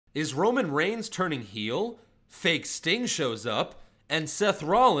Is Roman Reigns turning heel? Fake Sting shows up, and Seth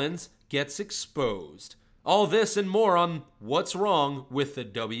Rollins gets exposed. All this and more on What's Wrong with the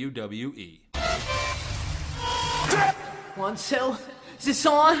WWE. 1, 2, is this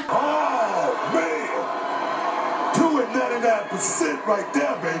on? Oh, man. 299% right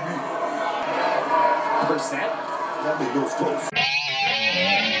there, baby. Percent? That thing goes close.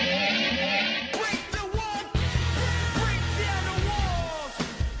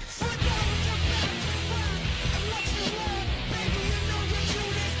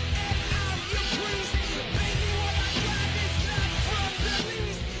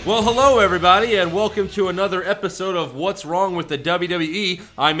 Well, hello everybody, and welcome to another episode of What's Wrong with the WWE.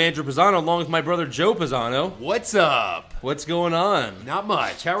 I'm Andrew Pisano, along with my brother Joe Pisano. What's up? What's going on? Not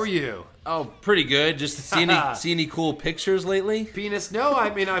much. How are you? Oh, pretty good. Just see any cool pictures lately? Penis? No,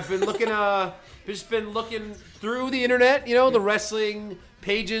 I mean I've been looking. Just been looking through the internet. You know, the wrestling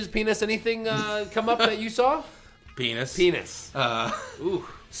pages. Penis? Anything come up that you saw? Penis. Penis. Ooh.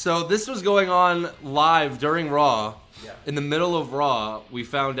 So this was going on live during Raw. Yeah. In the middle of Raw, we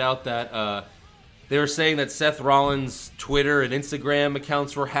found out that they were saying that Seth Rollins' Twitter and Instagram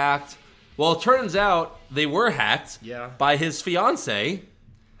accounts were hacked. Well, it turns out they were hacked by his fiancée.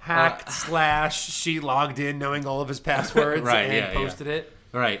 Hacked / she logged in knowing all of his passwords and posted it.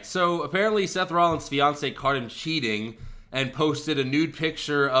 Right. So apparently Seth Rollins' fiancée caught him cheating and posted a nude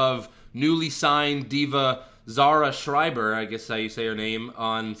picture of newly signed diva Zara Schreiber, I guess how you say her name,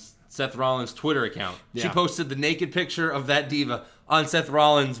 on Seth Rollins' Twitter account. Yeah. She posted the naked picture of that diva on Seth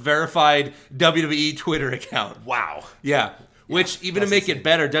Rollins' verified WWE Twitter account. Wow. Yeah. Which, even to make it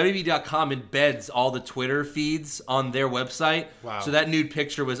better, WWE.com embeds all the Twitter feeds on their website. Wow. So that nude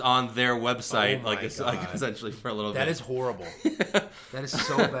picture was on their website, like essentially for a little bit. That is horrible. That is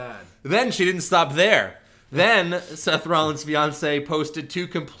so bad. Then she didn't stop there. Then Seth Rollins' fiancée posted 2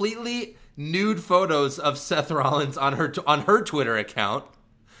 completely nude photos of Seth Rollins on her Twitter account,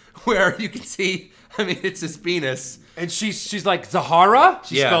 where you can see, I mean, it's his penis. And she's like, Zahara?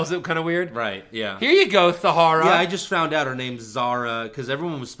 She spells it kind of weird. Right, yeah. Here you go, Zahara. Yeah, I just found out her name's Zara, because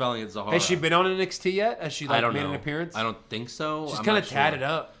everyone was spelling it Zahara. Has she been on NXT yet? Has she made an appearance? I don't think so. She's kind of tatted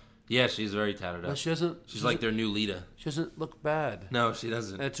up. Yeah, she's very tatted up. But she's like their new Lita. She doesn't look bad. No, she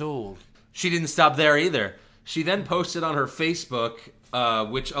doesn't. At all. She didn't stop there either. She then posted on her Facebook,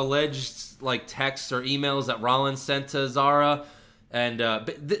 which alleged like texts or emails that Rollins sent to Zara. And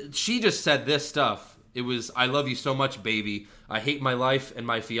she just said this stuff. It was, "I love you so much, baby. I hate my life and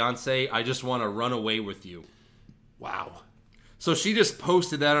my fiance. I just want to run away with you." Wow. So she just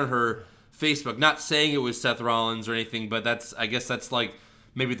posted that on her Facebook, not saying it was Seth Rollins or anything, but I guess that's like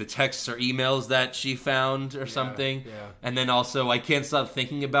maybe the texts or emails that she found or something. Yeah. And then also, "I can't stop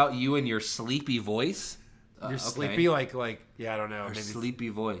thinking about you and your sleepy voice." You're sleepy, like I don't know. Her sleepy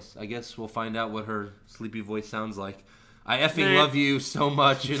voice. I guess we'll find out what her sleepy voice sounds like. "I effing love you so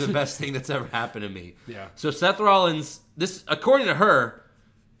much. You're the best thing that's ever happened to me." Yeah. So Seth Rollins, this according to her,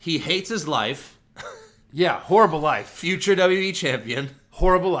 he hates his life. Yeah, horrible life. Future WWE champion.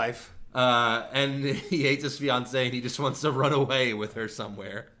 Horrible life. And he hates his fiancée, and he just wants to run away with her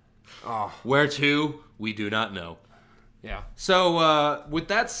somewhere. Oh. Where to, we do not know. Yeah. So, with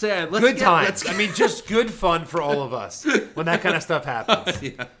that said, I mean, just good fun for all of us when that kind of stuff happens.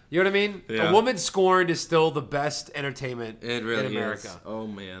 Yeah. You know what I mean? Yeah. A woman scorned is still the best entertainment in America. Is. Oh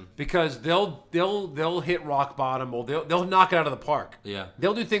man. Because they'll hit rock bottom, or they'll knock it out of the park. Yeah.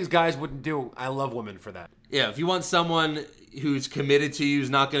 They'll do things guys wouldn't do. I love women for that. Yeah. If you want someone who's committed to you,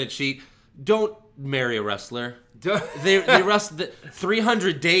 who's not going to cheat, don't marry a wrestler. They wrestle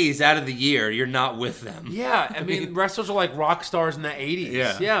 300 days out of the year. You're not with them. Yeah, I mean, wrestlers are like rock stars in the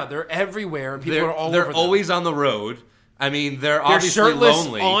 80s. Yeah, they're everywhere. People are all over them. They're always on the road. I mean, they're obviously shirtless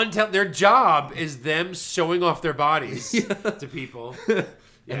lonely. Their job is them showing off their bodies to people.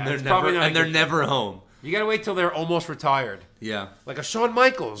 And they're never home. You gotta wait till they're almost retired. Yeah, like a Shawn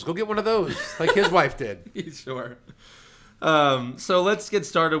Michaels. Go get one of those, like his wife did. Sure. So let's get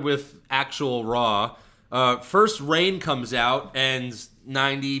started with actual Raw. First, Rain comes out, and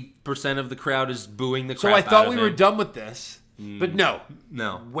 90% of the crowd is booing the crap out of him. So I thought we were done with this, but no.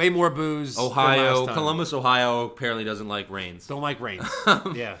 Way more boos. Columbus, Ohio apparently doesn't like Reigns. Don't like Reigns.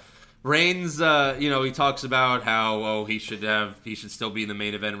 Yeah. Reigns, he talks about how he should still be in the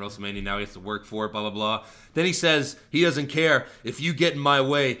main event in WrestleMania. Now he has to work for it. Blah blah blah. Then he says he doesn't care if you get in my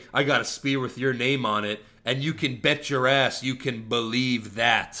way. I got a spear with your name on it, and you can bet your ass you can believe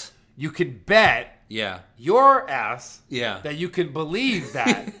that. You can bet. Yeah. Your ass. Yeah. That you can believe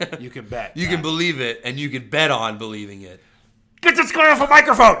that. You can bet. You can believe it, and you can bet on believing it. Get this guy off a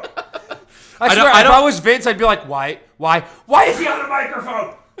microphone! I swear, if I was Vince, I'd be like, why is he on the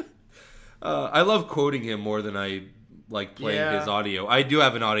microphone? I love quoting him more than I like playing his audio. I do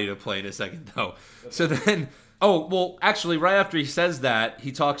have an audio to play in a second, though. So then, actually, right after he says that,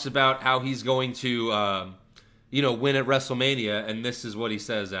 he talks about how he's going to, win at WrestleMania, and this is what he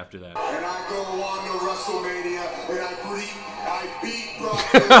says after that. And I go on to WrestleMania, and I beat Brock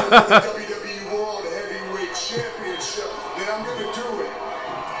Lesnar for the WWE World Heavyweight Championship, and I'm going to do it.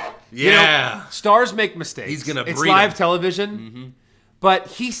 Yeah. Stars make mistakes. He's going to breed It's live him. television, but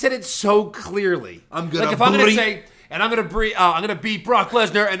he said it so clearly. I'm going to if I'm going to say, and I'm going to beat Brock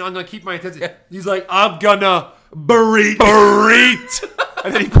Lesnar, and I'm going to keep my intensity. He's like, I'm going to beat.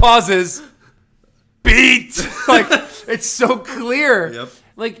 And then he pauses. Beat. Like, it's so clear. Yep.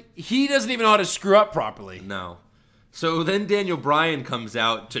 Like, he doesn't even know how to screw up properly. No. So then Daniel Bryan comes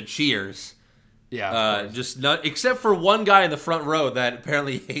out to cheers. Yeah. Just not, except for one guy in the front row that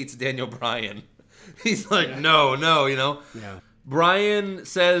apparently hates Daniel Bryan. He's like, no, Yeah. Bryan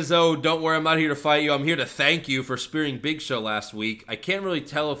says, oh, don't worry, I'm not here to fight you. I'm here to thank you for spearing Big Show last week. I can't really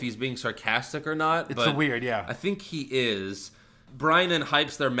tell if he's being sarcastic or not. It's but weird, yeah. I think he is. Bryan then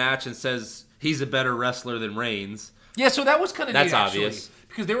hypes their match and says he's a better wrestler than Reigns. Yeah, so that was kind of That's neat, actually, obvious.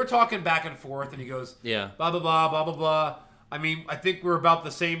 because they were talking back and forth, and he goes, Yeah. blah, blah, blah, blah, blah, blah. I mean, I think we're about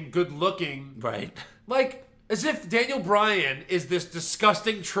the same good looking. Right. Like, as if Daniel Bryan is this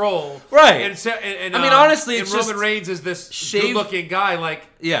disgusting troll. Right. And I mean, honestly, and it's Roman just Reigns is this shave- good looking guy. Like,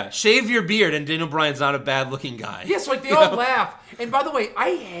 Yeah, shave your beard, and Daniel Bryan's not a bad-looking guy. yes, like they all laugh. And by the way,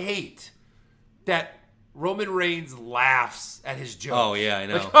 I hate that Roman Reigns laughs at his jokes. Oh, yeah, I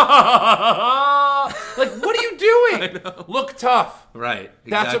know. Like, what are you doing? Look tough. Right.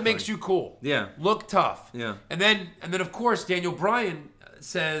 That's what exactly. makes you cool. Yeah. Look tough. Yeah. And then of course Daniel Bryan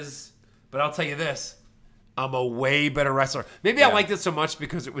says, but I'll tell you this, I'm a way better wrestler. Maybe I Yeah. liked it so much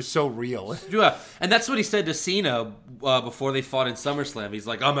because it was so real. Yeah, and that's what he said to Cena before they fought in SummerSlam. He's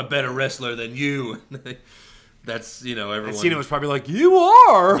like, I'm a better wrestler than you. That's, everyone. And Cena was probably like, you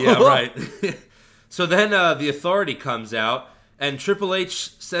are. Yeah, right. So then the Authority comes out, and Triple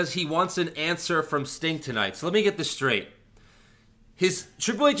H says he wants an answer from Sting tonight. So let me get this straight.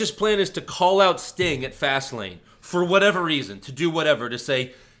 Triple H's plan is to call out Sting at Fastlane for whatever reason, to do whatever,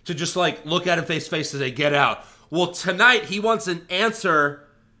 to just like look at him face to face and say, get out. Well, tonight he wants an answer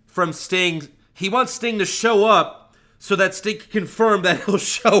from Sting. He wants Sting to show up so that Sting can confirm that he'll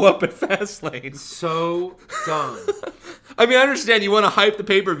show up at Fastlane. So dumb. I mean, I understand you want to hype the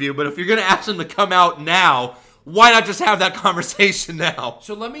pay-per-view, but if you're going to ask him to come out now, why not just have that conversation now?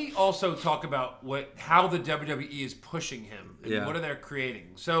 So let me also talk about how the WWE is pushing him and what are they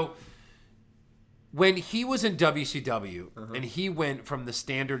creating. So when he was in WCW and he went from the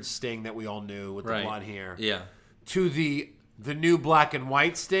standard Sting that we all knew with the blonde hair to the new black and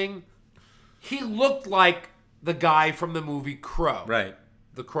white Sting, he looked like the guy from the movie Crow. Right.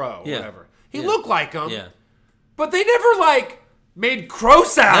 The Crow, Yeah. whatever. He looked like him. Yeah. But they never made crow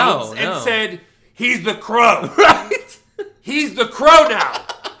sounds and said, he's the Crow. Right? He's the Crow now.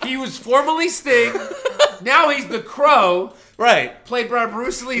 He was formerly Sting. Now he's the Crow. Right. Played by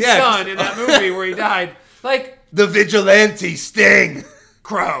Bruce Lee's Yes. son in that movie where he died. The vigilante Sting.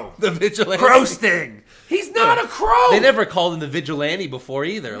 Crow. The vigilante. Crow Sting. He's not a crow. They never called him the vigilante before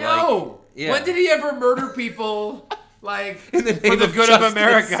either. No. Yeah. When did he ever murder people? In the name for the of good justice. of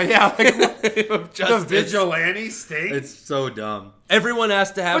America. Yeah. In the name of The justice. vigilante Sting. It's so dumb. Everyone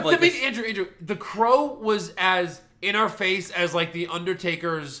has to have But Andrew, the Crow was as in our face as the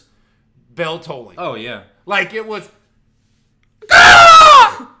Undertaker's bell tolling. Oh, yeah. It was.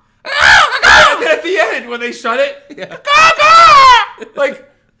 And then at the end, when they shut it,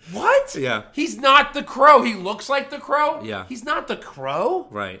 what? Yeah. He's not the Crow. He looks like the Crow. Yeah. He's not the Crow.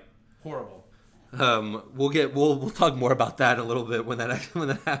 Right. Horrible. We'll talk more about that a little bit when that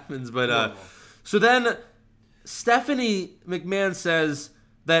happens. But so then Stephanie McMahon says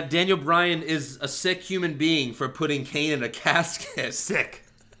that Daniel Bryan is a sick human being for putting Kane in a casket. Sick.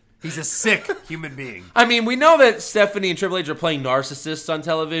 He's a sick human being. I mean, we know that Stephanie and Triple H are playing narcissists on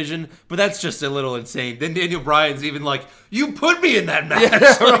television, but that's just a little insane. Then Daniel Bryan's even like, you put me in that match.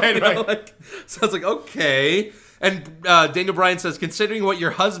 Yeah, right. So I was like, okay. And Daniel Bryan says, considering what your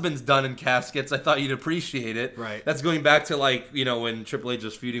husband's done in caskets, I thought you'd appreciate it. Right. That's going back to when Triple H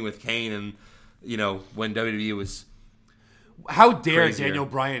was feuding with Kane and, when WWE was... How dare crazier. Daniel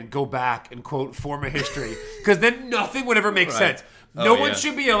Bryan go back and quote former history? Because then nothing would ever make Right. sense. Oh, No one yeah.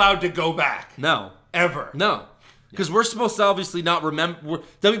 should be allowed to go back. No. Ever. No. Because we're supposed to obviously not remember...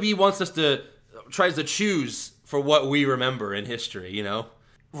 WB wants us to... tries to choose for what we remember in history,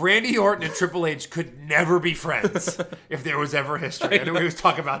 Randy Orton and Triple H could never be friends if there was ever history. I know we was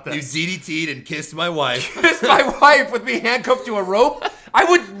talking about You this. DDT'd and kissed my wife. Kissed my wife with me handcuffed to a rope. I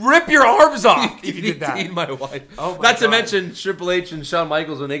would rip your arms off if you did that. Eat my wife. Oh my Not to God. mention Triple H and Shawn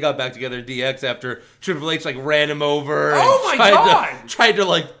Michaels when they got back together in DX after Triple H like ran him over. Oh and my God. Tried to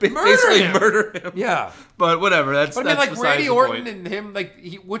like Murder basically him. murder him. Yeah. But whatever. That's But I mean, like besides Randy the Orton point. and him,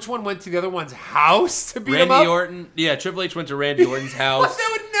 like which one went to the other one's house to beat him Randy up? Orton. Yeah, Triple H went to Randy Orton's house. That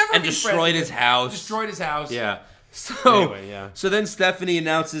would never and be destroyed friends his with- house. Destroyed his house. Yeah. So, Anyway, yeah. So then Stephanie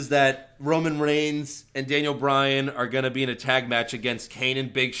announces that Roman Reigns and Daniel Bryan are going to be in a tag match against Kane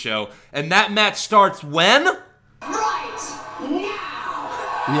and Big Show. And that match starts when? Right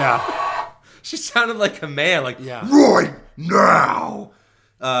now. Yeah. She sounded like a man. Like, Yeah. right now.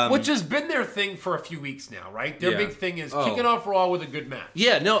 Which has been their thing for a few weeks now, right? Their Yeah. big thing is Oh. kicking off Raw with a good match.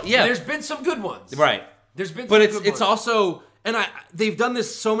 Yeah, no, yeah. And there's been some good ones. Right. There's been But some it's good it's ones. also, and they've done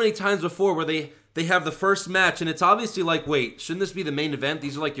this so many times before where they have the first match and it's obviously like, wait, shouldn't this be the main event?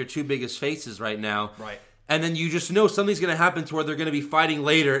 These are like your two biggest faces right now. Right. And then you just know something's going to happen to where they're going to be fighting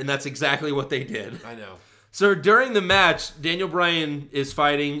later, and that's exactly what they did. I know. So during the match, Daniel Bryan is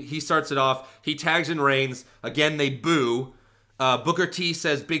fighting. He starts it off. He tags in Reigns. Again, they boo. Booker T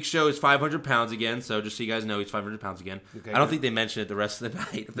says Big Show is 500 pounds again. So just so you guys know, he's 500 pounds again. Okay, I don't good. think they mentioned it the rest of the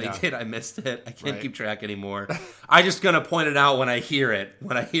night. If they Yeah. did, I missed it. I can't Right. keep track anymore. I'm just going to point it out when I hear it.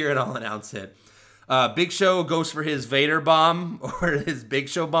 When I hear it, I'll announce it. Big Show goes for his Vader bomb or his Big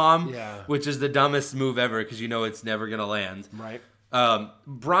Show bomb, Yeah. which is the dumbest move ever because you know it's never going to land. Right.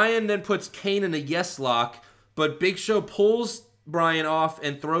 Brian then puts Kane in a yes lock, but Big Show pulls Brian off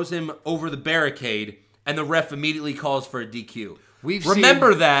and throws him over the barricade, and the ref immediately calls for a DQ.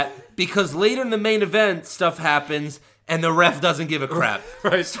 Remember that because later in the main event, stuff happens, and the ref doesn't give a crap.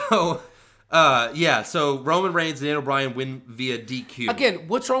 Right. So, so Roman Reigns and Daniel Bryan win via DQ. Again,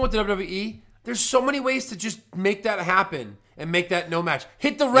 what's wrong with the WWE? There's so many ways to just make that happen and make that no match.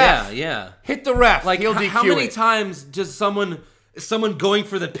 Hit the ref. Yeah. Hit the ref. Like, He'll how DQ many it. times does someone going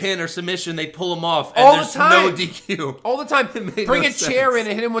for the pin or submission, they pull him off, and All the there's time. no DQ? All the time. made Bring no a chair sense. in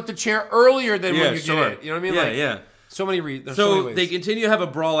and hit him with the chair earlier than when you sure. did it. You know what I mean? Yeah, Like, yeah. So many reasons. So many So ways. they continue to have a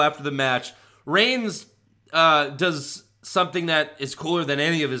brawl after the match. Reigns does something that is cooler than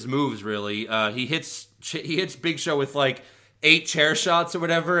any of his moves, really. He hits Big Show with like 8 chair shots or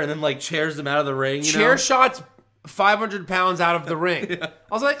whatever, and then like chairs him out of the ring. You chair know? shots 500 pounds out of the ring. I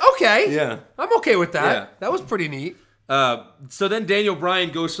was like, okay. Yeah. I'm okay with that. Yeah. That was pretty neat. So then Daniel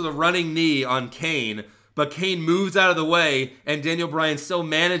Bryan goes for the running knee on Kane, but Kane moves out of the way, and Daniel Bryan still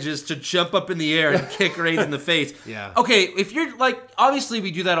manages to jump up in the air and kick Reigns in the face. Yeah. Okay, if you're like, obviously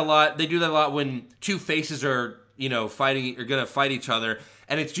we do that a lot. They do that a lot when two faces are, fighting, are gonna fight each other,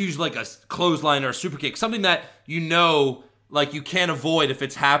 and it's usually like a clothesline or a super kick, something that like you can't avoid if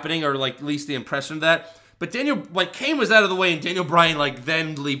it's happening, or like at least the impression of that. But Kane was out of the way, and Daniel Bryan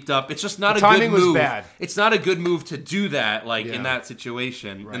then leaped up. It's just not The a good timing was move. bad. It's not a good move to do that, Yeah. in that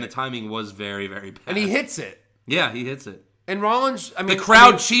situation. Right. And the timing was very, very bad. And he hits it. Yeah, he hits it. And Rollins, I mean... The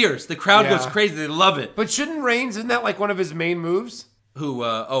crowd cheers. The crowd Yeah. goes crazy. They love it. But shouldn't Reigns, isn't that like one of his main moves? Who,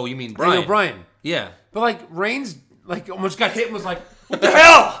 you mean Bryan? Daniel Bryan. Yeah. But like Reigns, almost got hit and was like, what the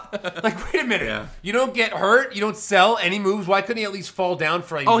hell? Wait a minute. Yeah. You don't get hurt. You don't sell any moves. Why couldn't he at least fall down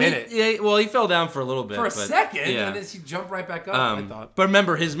for a minute? He fell down for a little bit. For a but, second, yeah. and then he jumped right back up, I thought. But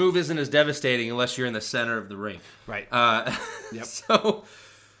remember, his move isn't as devastating unless you're in the center of the ring. Right. Yep.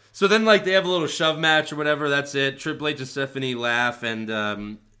 So then, they have a little shove match or whatever. That's it. Triple H and Stephanie laugh,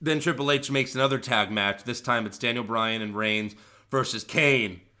 and then Triple H makes another tag match. This time it's Daniel Bryan and Reigns versus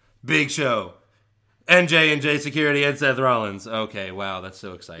Kane, Big Show, J Security, and Seth Rollins. Okay, wow, that's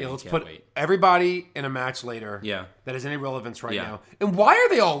so exciting. Let's Can't put wait. everybody in a match later. Yeah. That has any relevance right Yeah. now. And why are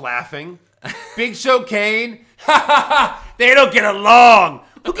they all laughing? Big Show, Kane. They don't get along.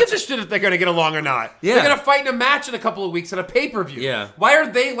 Who gives a shit if they're going to get along or not? Yeah. They're going to fight in a match in a couple of weeks at a pay-per-view. Yeah. Why are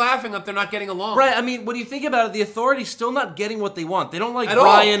they laughing if they're not getting along? Right, I mean, when you think about it, the Authority's still not getting what they want. They don't like At all.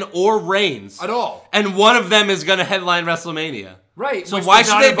 Bryan or Reigns. At all. And one of them is going to headline WrestleMania. Right. So which why does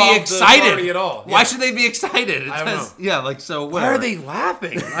should not they be involve the excited? Authority at all. Why Yeah. should they be excited? I don't know. Yeah, Why whatever. are they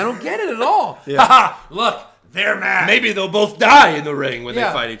laughing? I don't get it at all. Haha, look, they're mad. Maybe they'll both die in the ring when Yeah.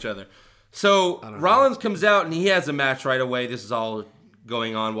 they fight each other. So Rollins comes out and he has a match right away. This is all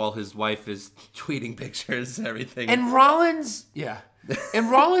going on while his wife is tweeting pictures and everything. And Rollins,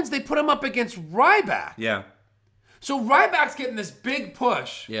 they put him up against Ryback. yeah, So Ryback's getting this big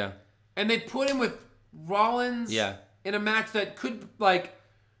push. yeah, And they put him with Rollins Yeah. in a match that could,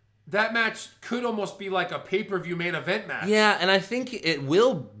 that match could almost be like a pay-per-view main event match. yeah. And I think it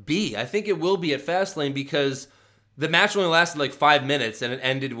will be. I think it will be at Fastlane because the match only lasted 5 minutes and it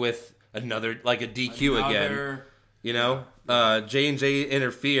ended with another a DQ again. You know, J&J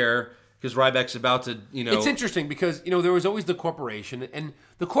interfere, because Ryback's about to, It's interesting because, there was always the corporation, and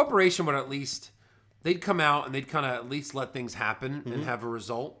the corporation would at least, they'd come out and they'd kind of at least let things happen and have a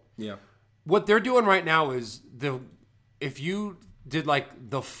result. Yeah. What they're doing right now is if you did like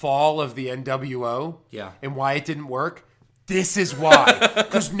the fall of the NWO and why it didn't work, this is why.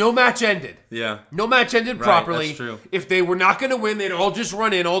 Because no match ended. Yeah. No match ended properly. That's true. If they were not going to win, they'd all just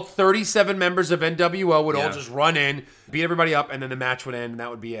run in. All 37 members of NWO would all just run in, beat everybody up, and then the match would end, and that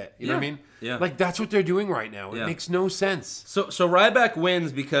would be it. You know what I mean? Yeah. Like, that's what they're doing right now. Yeah. It makes no sense. So Ryback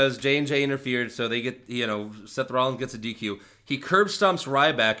wins because J&J interfered, so they get, Seth Rollins gets a DQ. He curb stomps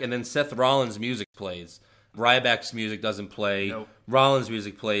Ryback, and then Seth Rollins' music plays. Ryback's music doesn't play. Nope. Rollins'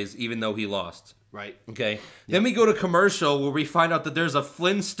 music plays, even though he lost. Right. Okay. Yep. Then we go to commercial where we find out that there's a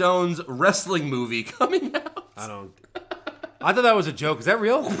Flintstones wrestling movie coming out. I thought that was a joke. Is that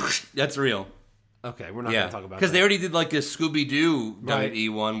real? That's real. Okay, we're not going to talk about that. Because they already did like a Scooby-Doo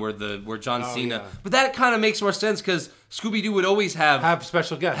WWE one where John Cena. Yeah. But that kind of makes more sense because Scooby-Doo would always have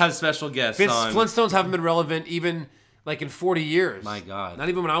special guests. Flintstones haven't been relevant even like in 40 years. My God. Not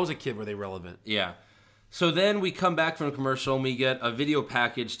even when I was a kid were they relevant. Yeah. So then we come back from a commercial and we get a video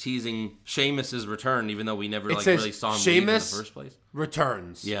package teasing Sheamus's return, even though we never really saw him leave in the first place.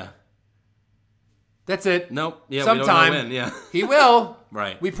 Returns. Yeah. That's it. Nope. Yeah, sometime we don't know when. Yeah. He will.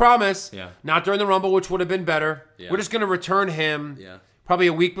 Right. We promise. Yeah. Not during the Rumble, which would have been better. Yeah. We're just going to return him. Yeah. Probably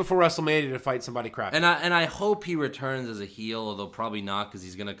a week before WrestleMania to fight somebody crappy. And I hope he returns as a heel, although probably not because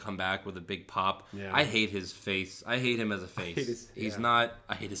he's going to come back with a big pop. Yeah. I hate his face. I hate him as a face. He's not.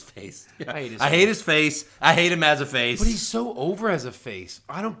 I hate his face. I hate his face. I hate him as a face. But he's so over as a face.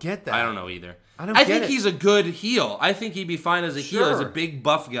 I don't get that. I don't know either. I think he's a good heel. I think he'd be fine as a heel. He's a big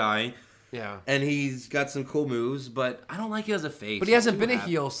buff guy. Yeah. And he's got some cool moves, but I don't like it as a face. But he hasn't been a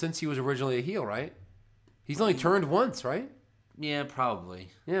heel since he was originally a heel, right? He's only turned once, right? Yeah, probably.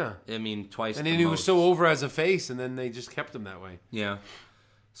 Yeah. I mean, twice. And then he was so over as a face, and then they just kept him that way. Yeah.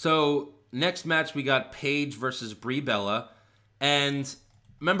 So, next match, we got Paige versus Brie Bella. And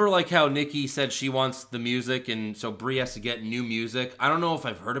remember like how Nikki said she wants the music, and so Brie has to get new music? I don't know if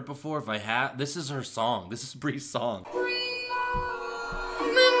I've heard it before. If I have, this is her song. This is Brie's song.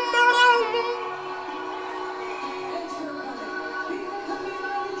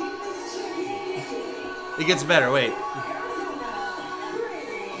 It gets better, wait.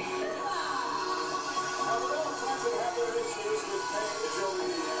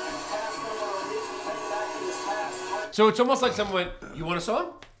 So it's almost like someone went, you want a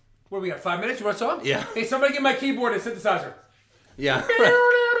song? What do we got, 5 minutes? You want a song? Yeah. Hey, somebody get my keyboard and synthesizer. Yeah.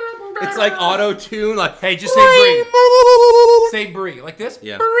 It's like auto-tune, like, hey, just say Brie. Say Brie. Like this?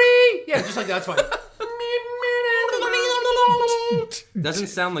 Yeah. Brie. Yeah, just like that. That's fine. Doesn't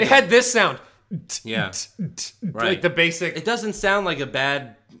sound like it had this sound. Yeah. Right. Like the basic. It doesn't sound like a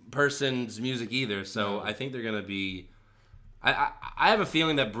bad person's music either, so I think they're going to be... I have a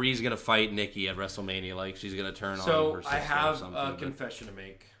feeling that Brie's going to fight Nikki at WrestleMania, like she's going to turn on her sister. So I have or something, a confession to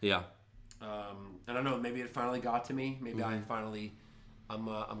make. Yeah. I don't know, maybe it finally got to me. Maybe I'm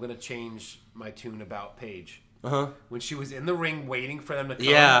going to change my tune about Paige. Uh-huh. When she was in the ring waiting for them to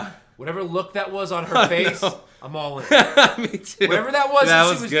come, whatever look that was on her face, I'm all in. Me too. Whatever that was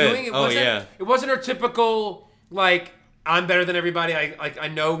that she was good. doing, it wasn't her typical, like, I'm better than everybody, I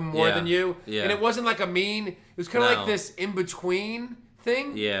know more than you. Yeah. And it wasn't like a mean, it was kind of like this in-between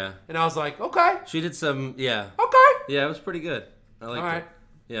thing. Yeah. And I was like, okay. She did some, Okay. Yeah, it was pretty good. I liked all right. it.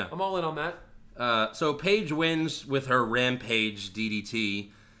 Yeah. I'm all in on that. So Paige wins with her Rampage DDT,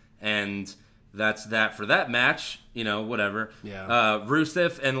 and that's that for that match. Whatever. Yeah.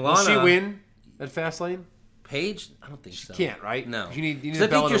 Rusev and Lana. Will she win at Fastlane? Paige? I don't think so. She can't, right? No. You need I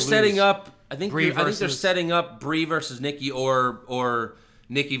think you're setting up. I think versus... they're setting up Brie versus Nikki or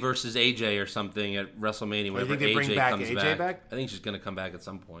Nikki versus AJ or something at WrestleMania. Whenever they bring AJ back comes AJ back. I think she's going to come back at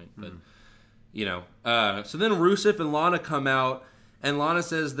some point. But so then Rusev and Lana come out. And Lana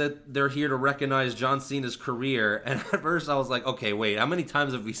says that they're here to recognize John Cena's career. And at first I was like, okay, wait, how many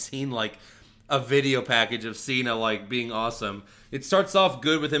times have we seen like a video package of Cena like being awesome? It starts off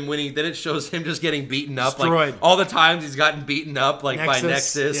good with him winning, then it shows him just getting beaten up. Destroyed. Like all the times he's gotten beaten up like by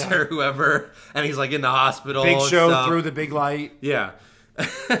Nexus yeah. or whoever. And he's like in the hospital. Big show stuff. through the big light. Yeah.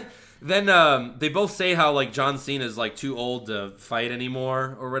 Then they both say how like John Cena is like too old to fight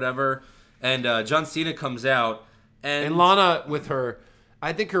anymore or whatever. And John Cena comes out. And Lana, with her,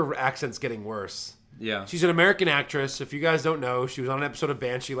 I think her accent's getting worse. Yeah. She's an American actress. If you guys don't know, she was on an episode of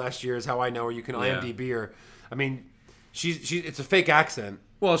Banshee last year, is how I know her. You can IMDb her. I mean, it's a fake accent.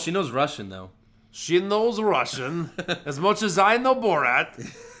 Well, she knows Russian, though. She knows Russian as much as I know Borat.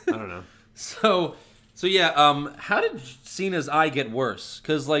 I don't know. So So yeah, how did Cena's eye get worse?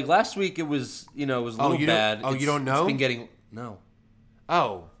 Because like last week it was, it was a little bad. You don't know? It's been getting no.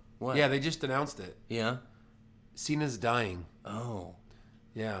 Oh, what? Yeah, they just announced it. Yeah. Cena's dying. Oh.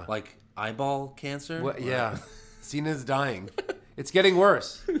 Yeah. Like eyeball cancer? What? Yeah. Cena's dying. It's getting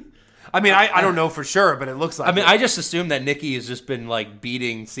worse. I mean, I don't know for sure, but it looks like. I mean, I just assumed that Nikki has just been like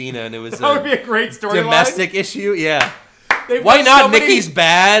beating Cena, and it was that would be a great storyline. Domestic issue. Yeah. Why not? Nikki's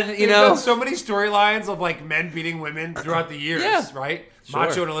bad, They've done so many storylines of like men beating women throughout the years, right? Sure.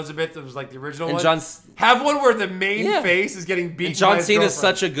 Macho and Elizabeth was like the original and one. Have one where the main face is getting beat. And John by his Cena's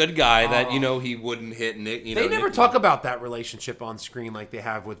girlfriend. such a good guy that he wouldn't hit Nick. They never talk about that relationship on screen like they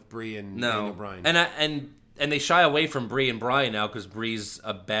have with Brie and Daniel Bryan. And they shy away from Brie and Bryan now because Brie's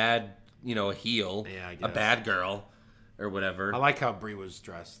a bad, a heel, a bad girl, or whatever. I like how Brie was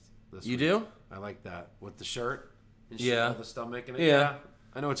dressed. You do? I like that with the shirt. And the stomach and it. Yeah.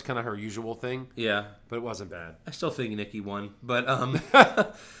 I know it's kind of her usual thing. Yeah. But it wasn't bad. I still think Nikki won.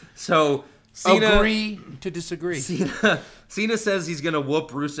 But, so... Cena, agree to disagree. Cena says he's going to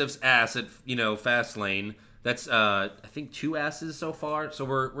whoop Rusev's ass at, Fastlane. That's, I think, 2 asses so far. So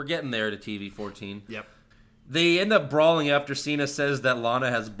we're getting there to TV 14. Yep. They end up brawling after Cena says that Lana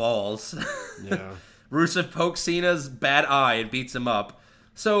has balls. Yeah. Rusev pokes Cena's bad eye and beats him up.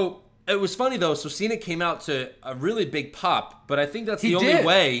 So... It was funny, though. So Cena came out to a really big pop, but I think that's the only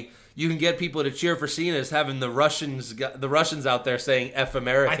way you can get people to cheer for Cena is having the Russians out there saying F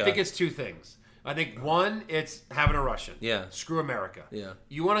America. I think it's 2 things. I think, 1, it's having a Russian. Yeah. Screw America. Yeah.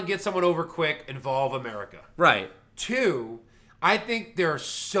 You want to get someone over quick, involve America. Right. 2, I think they're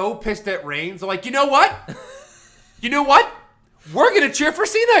so pissed at Reigns. They're like, you know what? We're going to cheer for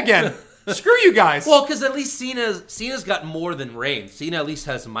Cena again. Screw you guys. Well, because at least Cena's got more than Reigns. Cena at least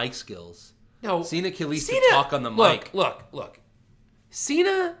has mic skills. No, Cena can at least talk on the mic. Look.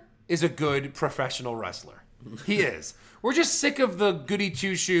 Cena is a good professional wrestler. He is. We're just sick of the goody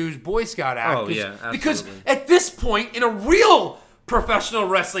two shoes Boy Scout act. Oh yeah, absolutely. Because at this point in a real professional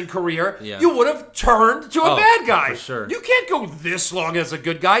wrestling career, you would have turned to a bad guy. For sure. You can't go this long as a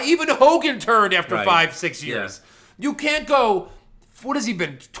good guy. Even Hogan turned after 5-6 years. Yeah. You can't go. What has he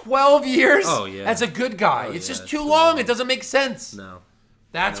been? 12 years? Oh, yeah. As a good guy. It's just too long. It doesn't make sense. No.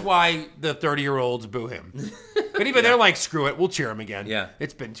 That's why the 30-year-olds boo him. But even they're like, screw it. We'll cheer him again. Yeah.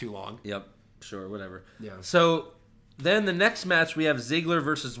 It's been too long. Yep. Sure, whatever. Yeah. So then the next match, we have Ziggler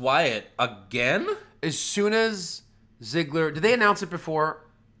versus Wyatt again? As soon as Ziggler... Did they announce it before?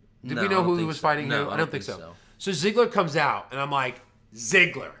 Did we know who he was fighting? No, I don't think so. So Ziggler comes out, and I'm like,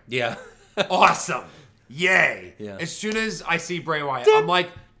 Ziggler. Yeah. Awesome. Yay. Yeah. As soon as I see Bray Wyatt, I'm like,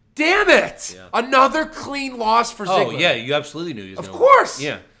 damn it. Yeah. Another clean loss for Ziggler. Oh, yeah. You absolutely knew he was going to win. Of course.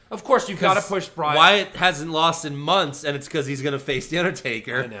 Yeah. Of course, you've got to push Bryan. Wyatt hasn't lost in months, and it's because he's going to face The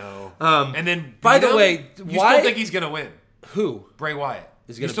Undertaker. I know. And then, by the way, you still think he's going to win? Who? Bray Wyatt.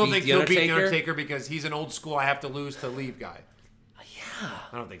 Is you going still to think beat he'll beat The Undertaker because he's an old school, I have to lose to leave guy? Yeah.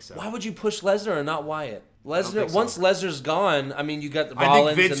 I don't think so. Why would you push Lesnar and not Wyatt? Lesnar. Once so. Lesnar's gone, I mean, you got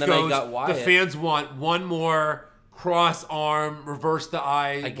Rollins, and then you got Wyatt. The fans want one more cross arm, reverse the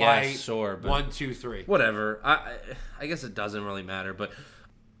eye. I guess, sure. But 1, 2, 3. Whatever. I guess it doesn't really matter. But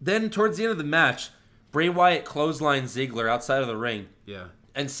then towards the end of the match, Bray Wyatt clotheslines Ziggler outside of the ring. Yeah.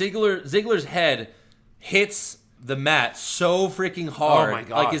 And Ziggler's head hits the mat so freaking hard. Oh my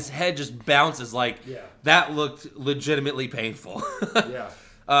God. Like his head just bounces. That looked legitimately painful. Yeah.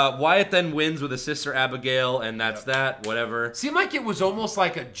 Wyatt then wins with his sister Abigail, and that's that. Whatever. Seemed like it was almost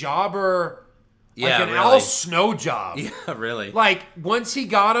like a jobber. Yeah, like an really. Al Snow job. Yeah, really. Like, once he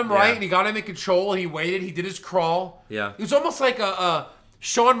got him, right, and he got him in control, and he waited, he did his crawl. Yeah. It was almost like a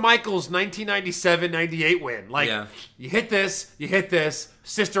Shawn Michaels 1997-98 win. Like, you hit this,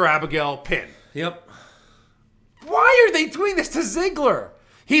 Sister Abigail, pin. Yep. Why are they doing this to Ziggler?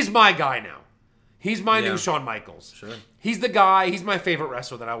 He's my guy now. He's my new Shawn Michaels. Sure. He's the guy, he's my favorite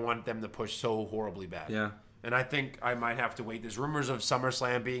wrestler that I want them to push so horribly bad. Yeah. And I think I might have to wait. There's rumors of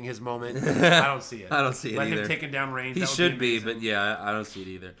SummerSlam being his moment. I don't see it. I don't see it Let either. him taking down Reigns. He should be, but I don't see it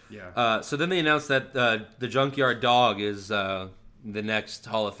either. Yeah. So then they announced that the Junkyard Dog is the next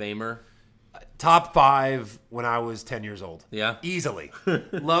Hall of Famer. Top 5 when I was 10 years old. Yeah. Easily.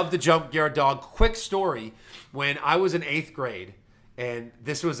 Love the Junkyard Dog. Quick story. When I was in 8th grade, and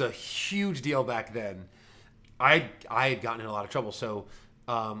this was a huge deal back then, I had gotten in a lot of trouble. So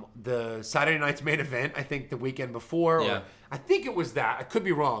the Saturday night's main event, I think the weekend before, or I think it was that. I could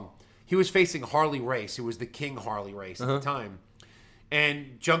be wrong. He was facing Harley Race, who was the King Harley Race at the time.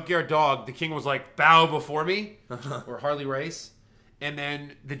 And Junkyard Dog, the King was like, bow before me, or Harley Race. And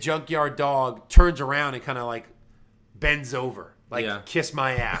then the Junkyard Dog turns around and kind of like bends over Like, Yeah. kiss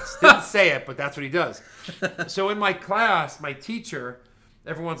my ass. Didn't say it, but that's what he does. So in my class, my teacher,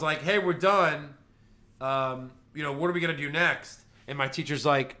 everyone's like, hey, we're done. What are we going to do next? And my teacher's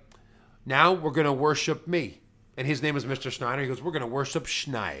like, now we're going to worship me. And his name is Mr. Schneider. He goes, we're going to worship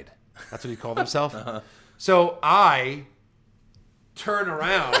Schneid. That's what he called himself. So I turn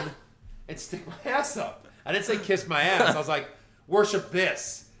around and stick my ass up. I didn't say kiss my ass. I was like, worship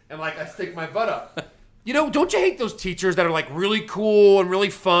this. And like, I stick my butt up. Don't you hate those teachers that are like really cool and really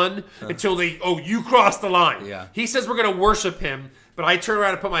fun until you crossed the line? Yeah. He says we're going to worship him, but I turn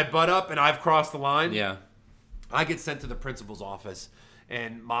around and put my butt up and I've crossed the line. Yeah. I get sent to the principal's office,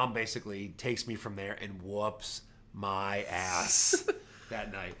 and Mom basically takes me from there and whoops my ass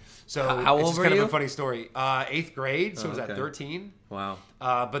that night. So How it's old just were kind you? of a funny story. 8th grade, so was that okay. 13? Wow.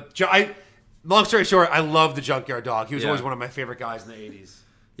 Long story short, I love the Junkyard Dog. He was Yeah. always one of my favorite guys in the 80s.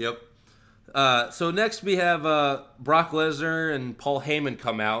 Yep. So next we have Brock Lesnar and Paul Heyman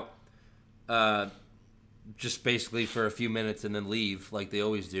come out, just basically for a few minutes and then leave like they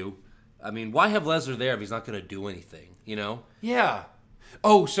always do. I mean, why have Lesnar there if he's not going to do anything? Yeah.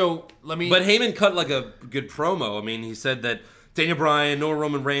 Oh, so let me. But Heyman cut like a good promo. I mean, he said that Daniel Bryan nor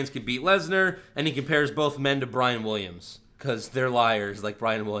Roman Reigns could beat Lesnar, and he compares both men to Brian Williams because they're liars like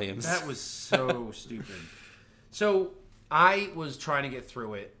Brian Williams. That was so stupid. So I was trying to get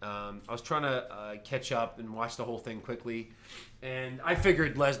through it. I was trying to catch up and watch the whole thing quickly, and I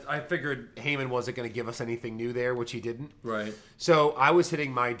figured Heyman wasn't going to give us anything new there, which he didn't. Right. So I was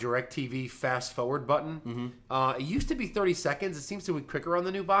hitting my DirecTV fast forward button. It used to be 30 seconds. It seems to be quicker on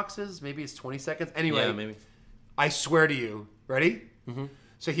the new boxes. Maybe it's 20 seconds. Anyway, Yeah, maybe. I swear to you. Ready?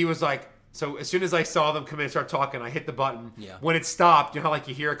 So he was like, so as soon as I saw them come in and start talking, I hit the button. Yeah. When it stopped, you know how like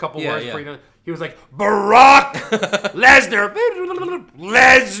you hear a couple Yeah, words yeah. before you know, he was like, Barack Lesnar,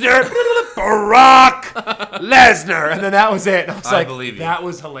 Barack Lesnar. And then that was it. I was like, believe you. that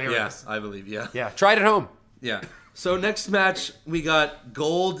was hilarious. Yes, I believe. Yeah. Yeah, try it at home. Yeah. So next match we got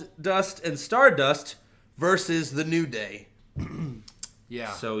Gold Dust and Stardust versus the New Day.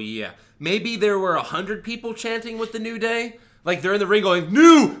 Yeah. So yeah, maybe there were 100 people chanting with the New Day. Like they're in the ring going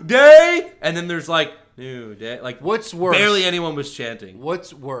New Day, and then there's like New Day. Like What's worse? barely anyone was chanting.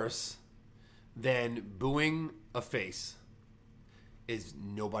 What's worse than booing a face is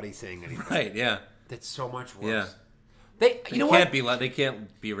nobody saying anything. Right? Yeah. That's so much worse. Yeah. They They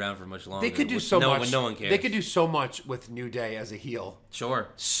can't be around for much longer. They could do with so much. when no one cares. They could do so much with New Day as a heel. Sure.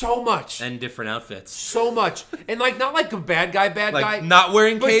 So much. And different outfits. So much. And like not like a bad guy, Like guy. not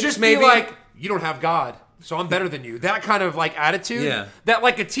wearing but capes, just maybe. be like, you don't have God, so I'm better than you. That kind of like attitude. Yeah. That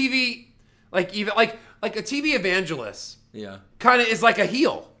like a TV, like even like a TV evangelist Yeah. kind of is like a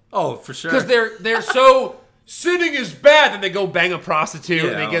heel. Oh, for sure. Because they're so sinning is bad, and they go bang a prostitute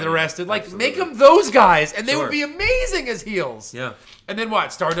and Yeah, they get oh, arrested. Like absolutely. make them those guys, and they Sure. would be amazing as heels. Yeah. And then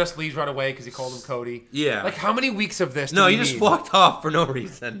what? Stardust leaves right away because he called him Cody. Yeah. Like how many weeks of this? No, do we you just need? walked off for no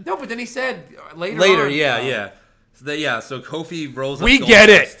reason. No, but then he said later. Later, on, yeah. So Kofi rolls up We Gold get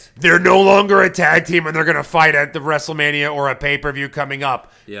Dust. it. They're no longer a tag team, and they're going to fight at the WrestleMania or a pay-per-view coming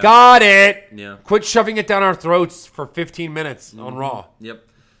up. Yeah. Got it. Yeah. Quit shoving it down our throats for 15 minutes on Raw. Yep.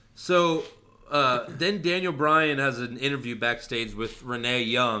 So then Daniel Bryan has an interview backstage with Renee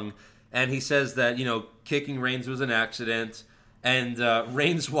Young, and he says that, kicking Reigns was an accident. And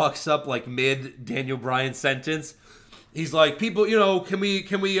Reigns walks up like mid Daniel Bryan sentence. He's like, people, can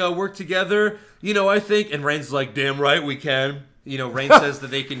we work together? I think. And Reigns is like, damn right we can. Reigns says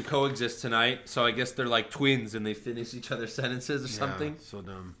that they can coexist tonight. So I guess they're like twins and they finish each other's sentences or something. So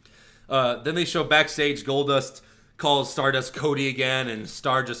dumb. Then they show backstage Goldust calls Stardust Cody again, and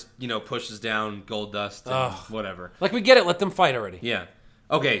Star just, pushes down Goldust and whatever. Like, we get it. Let them fight already. Yeah.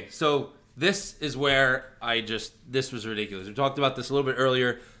 Okay, so this is where this was ridiculous. We talked about this a little bit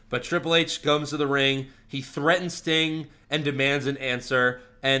earlier, but Triple H comes to the ring. He threatens Sting and demands an answer,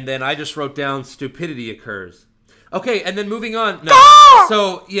 and then I just wrote down stupidity occurs. Okay, and then moving on. No.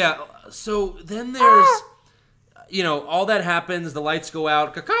 So then there's, all that happens. The lights go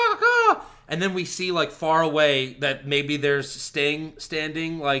out. And then we see, like, far away that maybe there's Sting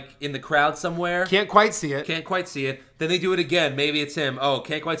standing, like, in the crowd somewhere. Can't quite see it. Can't quite see it. Then they do it again. Maybe it's him. Oh,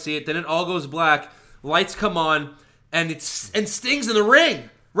 can't quite see it. Then it all goes black. Lights come on, and Sting's in the ring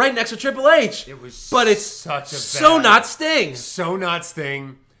right next to Triple H. But it's so not Sting. So not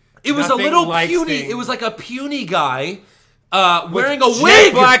Sting. It was Nothing a little like puny. Sting. It was like a puny guy wearing a jet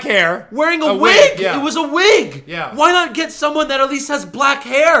wig. black hair. Wearing a wig. Yeah. It was a wig. Yeah. Why not get someone that at least has black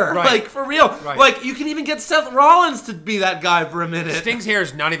hair? Right. Like, for real. Right. Like, you can even get Seth Rollins to be that guy for a minute. Sting's hair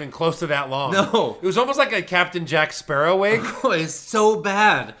is not even close to that long. No. It was almost like a Captain Jack Sparrow wig. It's so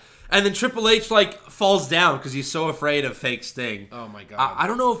bad. And then Triple H, like, falls down because he's so afraid of fake Sting. Oh my god! I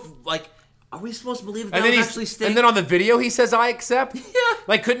don't know if are we supposed to believe that and then was actually Sting? And then on the video he says, "I accept." Yeah.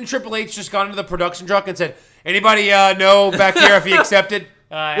 Like, couldn't Triple H just gone into the production truck and said, "Anybody know back here if he accepted?"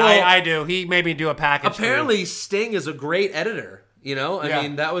 I do. He made me do a package. Apparently, Sting is a great editor. I Yeah.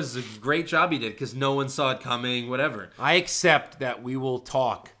 mean, that was a great job he did because no one saw it coming. Whatever. I accept that we will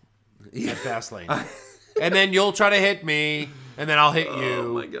talk at Fastlane, and then you'll try to hit me. And then I'll hit you.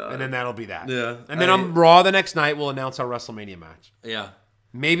 Oh my God. And then that'll be that. Yeah. And then on Raw the next night, we'll announce our WrestleMania match. Yeah.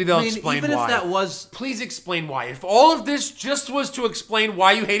 Maybe they'll explain even why. If that was, please explain why. If all of this just was to explain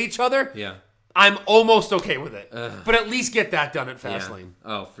why you hate each other, yeah, I'm almost okay with it. But at least get that done at Fastlane.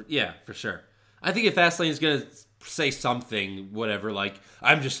 Yeah. Oh, for sure. I think if Fastlane is gonna say something, whatever, like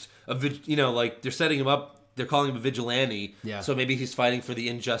I'm just like they're setting him up. They're calling him a vigilante. Yeah. So maybe he's fighting for the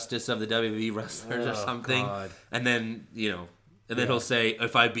injustice of the WWE wrestlers or something. God. And then And then he'll say,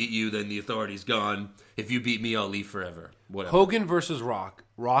 if I beat you, then the authority's gone. If you beat me, I'll leave forever. Whatever. Hogan versus Rock.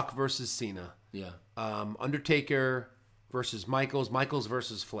 Rock versus Cena. Yeah. Undertaker versus Michaels. Michaels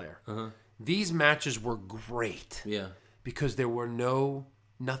versus Flair. These matches were great. Yeah. Because there were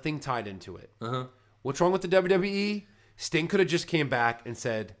nothing tied into it. What's wrong with the WWE? Sting could have just came back and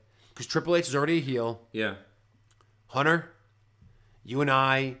said, because Triple H is already a heel. Yeah. Hunter, you and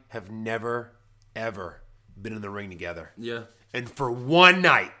I have never, ever been in the ring together. Yeah. And for one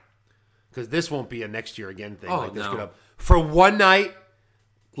night, because this won't be a next year again thing. No. For one night,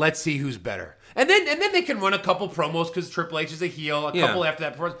 let's see who's better. And then they can run a couple promos because Triple H is a heel. A couple after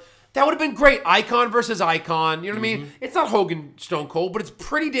that. That would have been great. Icon versus Icon. You know what I mean? It's not Hogan Stone Cold, but it's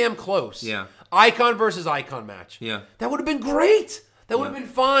pretty damn close. Yeah. Icon versus Icon match. Yeah. That would have been great. That would have been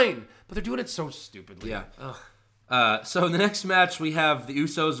fine. But they're doing it so stupidly. Yeah. So in the next match, we have the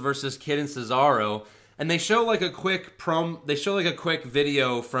Usos versus Kid and Cesaro. And they show like a quick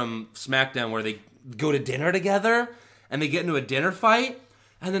video from SmackDown where they go to dinner together and they get into a dinner fight.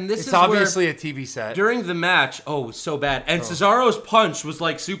 And then It's obviously a TV set. During the match, it was so bad. And Cesaro's punch was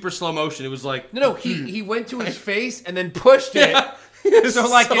like super slow motion. It was like No, he went to his face and then pushed it. Yeah. So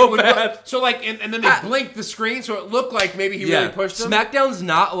like so it would bad. and then they blinked the screen so it looked like maybe he really pushed him. SmackDown's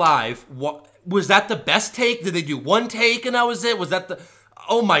not live. Was that the best take? Did they do one take and that was it? Was that the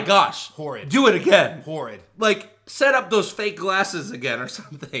Oh my gosh. Horrid. Do it again. Horrid. Like, set up those fake glasses again or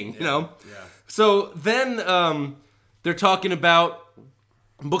something, you know? Yeah. So then they're talking about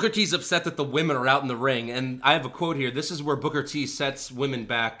Booker T's upset that the women are out in the ring. And I have a quote here. This is where Booker T sets women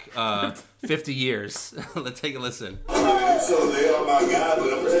back 50 years. Let's take a listen. So they are my guy,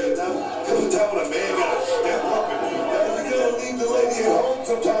 but I'm telling you now, come the time when a man gotta step up and you gotta leave the lady at home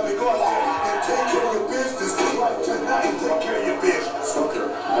sometime and go out there and take care of your business. Just like tonight, take care of your business. Okay.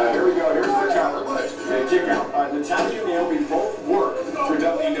 Here we go. Here's the counter. Hey, kick out. Natalia and Naomi both work for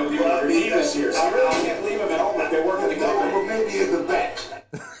WWE. Their team is here, so I really can't leave them at home if they work in the company. Well, maybe in the back.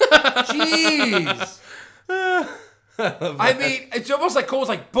 Jeez. I mean, it's almost like Cole's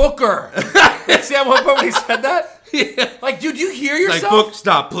like, Booker. See at one point when he said that? Yeah. Like, dude, do you hear yourself? Like, Book,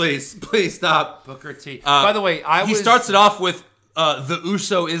 stop, please. Please stop. Booker T. By the way, he starts it off with, the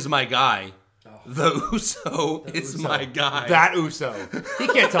Uso is my guy. The Uso is my guy. That Uso. He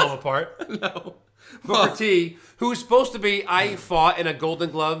can't tell them apart. No. Booker T, who's supposed to be, I fought in a Golden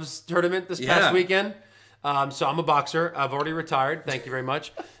Gloves tournament this past weekend. So I'm a boxer. I've already retired. Thank you very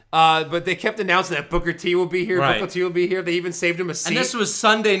much. But they kept announcing that Booker T will be here. Right. Booker T will be here. They even saved him a seat. And this was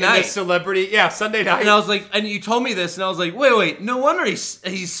Sunday in night. the celebrity. Yeah, Sunday night. And I was like, and you told me this, and I was like, wait, no wonder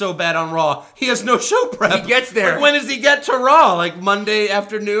he's so bad on Raw. He has no show prep. He gets there. Like, when does he get to Raw? Like Monday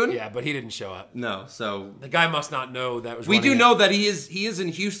afternoon? Yeah, but he didn't show up. No, so The guy must not know that was. we do running know that he is in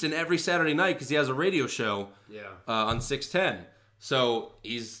Houston every Saturday night because he has a radio show. Yeah. On 610. So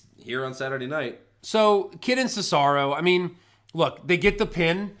he's here on Saturday night. So Kid and Cesaro, I mean, look, they get the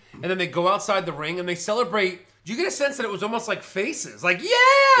pin, and then they go outside the ring and they celebrate. Do you get a sense that it was almost like faces? Like,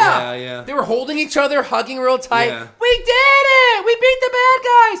 Yeah. They were holding each other, hugging real tight. Yeah. We did it! We beat the bad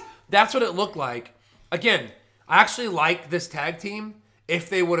guys! That's what it looked like. Again, I actually like this tag team if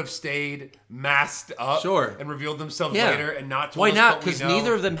they would have stayed masked up and revealed themselves later and not told Why us not? what we Because know.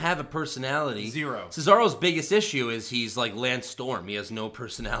 neither of them have a personality. Zero. Cesaro's biggest issue is he's like Lance Storm. He has no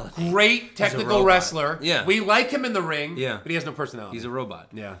personality. Great technical robot. wrestler. Yeah. We like him in the ring, Yeah. but he has no personality. He's a robot.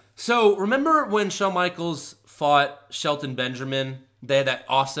 Yeah. So remember when Shawn Michaels fought Shelton Benjamin? They had that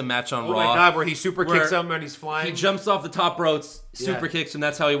awesome match on Oh Raw. my God, where he super kicks him and he's flying. He jumps off the top ropes, super kicks him.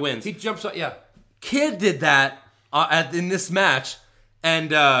 That's how he wins. He jumps up, yeah. Kid did that in this match,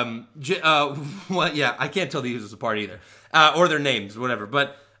 and what? Yeah, I can't tell the Usos apart either, or their names, whatever.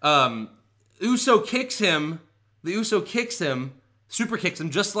 But Uso kicks him. The Uso kicks him. super kicks him,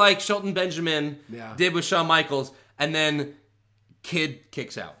 just like Shelton Benjamin did with Shawn Michaels, and then Kid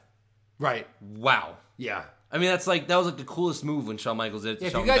kicks out. Right. Wow. Yeah. I mean, that was like the coolest move when Shawn Michaels did it to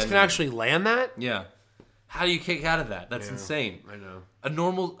If Shelton you guys Benjamin. can actually land that, Yeah. How do you kick out of that? That's insane. I know. A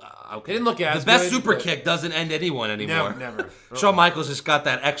normal... okay. It didn't look as the best good, super but- kick doesn't end anyone anymore. Never. Shawn Michaels just got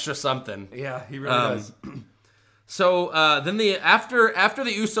that extra something. Yeah, he really does. So then after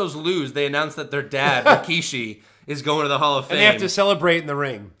the Usos lose, they announced that their dad, Rikishi, is going to the Hall of Fame. And they have to celebrate in the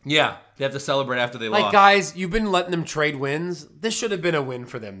ring. Yeah, they have to celebrate after they Like, lost. guys, you've been letting them trade wins. This should have been a win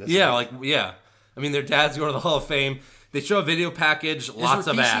for them this week. I mean, their dad's going to the Hall of Fame. They show a video package, lots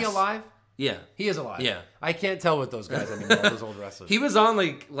of ass. Is Rikishi alive? Yeah. He is alive. Yeah. I can't tell with those guys anymore, those old wrestlers. He was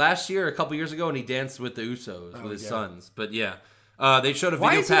on last year, a couple years ago, and he danced with the Usos with his sons. But yeah, they showed a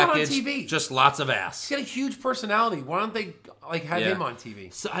Why video is he not on package, TV? just lots of ass. He's got a huge personality. Why don't they have him on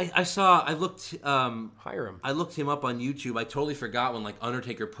TV? So I looked Hire him. I looked him up on YouTube. I totally forgot when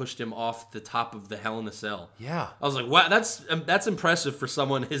Undertaker pushed him off the top of the Hell in a Cell. Yeah. I was like, wow, that's impressive for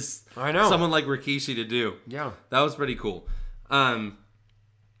someone someone like Rikishi to do. Yeah. That was pretty cool.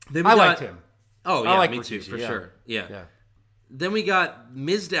 Then I liked him. Oh, yeah, I like me Rikishi, too, for yeah. sure. Yeah. Yeah. Then we got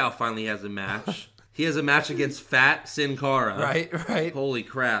Mizdow finally has a match. He has a match against Fat Sin Cara. Right. Holy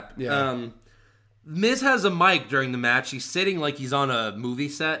crap. Yeah. Miz has a mic during the match. He's sitting like he's on a movie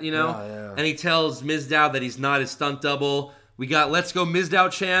set, you know? Yeah. And he tells Mizdow that he's not his stunt double. We got Let's Go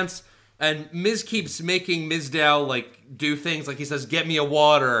Mizdow chants. And Miz keeps making Mizdow, do things. Like he says, get me a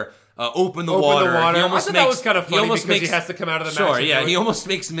water. Open the water. I thought that was kind of funny because he has to come out of the match. Sure, yeah. He almost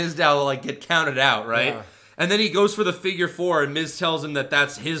makes Mizdow get counted out, right? Yeah. And then he goes for the figure four, and Miz tells him that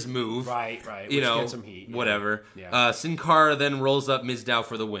that's his move. Right. You Which know, gets some heat. Yeah. whatever. Yeah. Sin Cara then rolls up Mizdow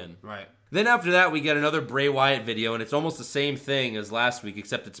for the win. Right. Then after that, we get another Bray Wyatt video, and it's almost the same thing as last week,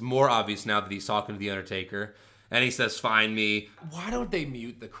 except it's more obvious now that he's talking to The Undertaker. And he says, find me. Why don't they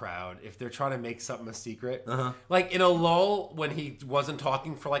mute the crowd if they're trying to make something a secret? Uh-huh. Like in a lull when he wasn't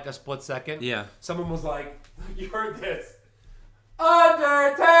talking for a split second. Yeah. Someone was like, you heard this.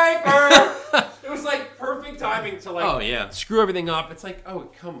 Undertaker! It was perfect timing to Oh, yeah. screw everything up. It's like, oh,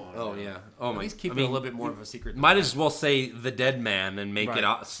 come on. Oh, man. yeah. Oh, At my. least keep it a little bit more of a secret. Might as well say the dead man and make Right.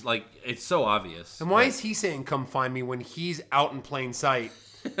 it, it's so obvious. And why is he saying come find me when he's out in plain sight?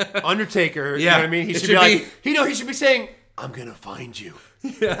 Undertaker, you Yeah. know what I mean? He It should should be he should be saying, I'm going to find you.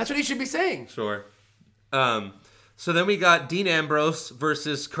 Yeah. That's what he should be saying. Sure. So then we got Dean Ambrose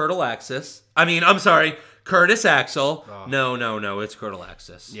versus I'm sorry, Curtis Axel. Oh. No, it's Curtis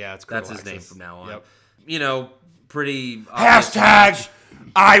Axis. Yeah, it's That's Curtis his name Axis. from now on. Yep. You know, pretty obvious Hashtag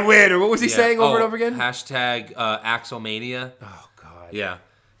I win. Or what was he Yeah. saying over and over again? Hashtag Axelmania. Oh, God. Yeah.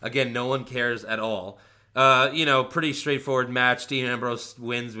 Again, no one cares at all. Pretty straightforward match. Dean Ambrose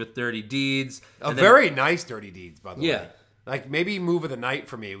wins with Dirty Deeds. And then- Very nice Dirty Deeds, by the Yeah. way. Maybe move of the night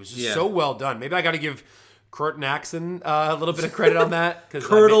for me. It was just Yeah. so well done. Maybe I got to give Curtin Axon a little bit of credit on that.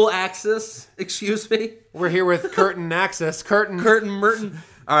 Curtle Axis, excuse me. We're here with Curtin Axis. Curtin Merton.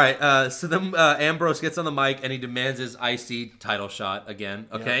 All right, so then Ambrose gets on the mic and he demands his IC title shot again,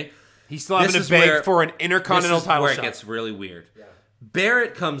 okay? Yeah. He's still having This to is beg where- for an Intercontinental This is title where shot. it gets really weird. Yeah.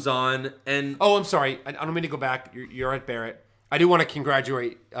 Barrett comes on and... Oh, I'm sorry. I don't mean to go back. You're at Barrett. I do want to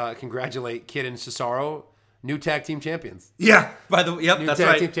congratulate Kid and Cesaro, new tag team champions. Yeah, yep, New that's tag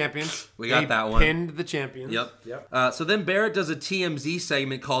right. team champions. We got They that one. Pinned the champions. Yep. So then Barrett does a TMZ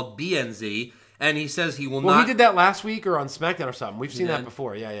segment called BNZ, and he says he will Well, not... he did that last week or on SmackDown or something. We've seen that did?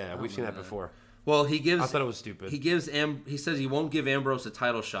 before. Yeah. We've seen that before. Well, he gives... I thought it was stupid. He says he won't give Ambrose a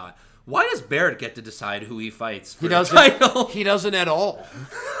title shot. Why does Barrett get to decide who he fights for He the doesn't. title? He doesn't at all.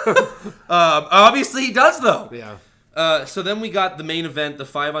 Obviously he does, though. Yeah. So then we got the main event, the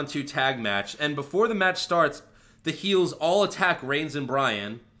 5-on-2 tag match. And before the match starts, the heels all attack Reigns and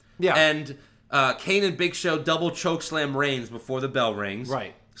Bryan. Yeah. And Kane and Big Show double chokeslam Reigns before the bell rings.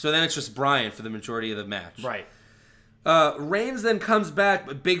 Right. So then it's just Bryan for the majority of the match. Right. Reigns then comes back,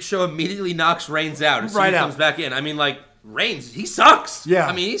 but Big Show immediately knocks Reigns out as soon as he comes back in. I mean, Reigns, he sucks. Yeah.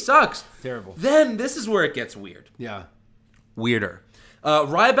 I mean, he sucks. Terrible. Then this is where it gets weird. Yeah. Weirder.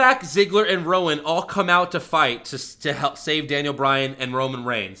 Ryback, Ziggler, and Rowan all come out to fight to help save Daniel Bryan and Roman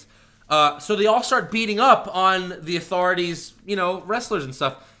Reigns. So they all start beating up on the Authority's, wrestlers and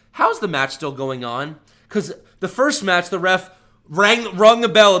stuff. How's the match still going on? Because the first match, the ref rung the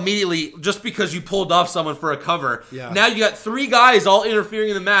bell immediately just because you pulled off someone for a cover. Yeah. Now you got 3 guys all interfering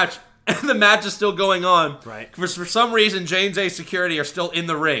in the match, and the match is still going on. Right. For some reason, J&J Security are still in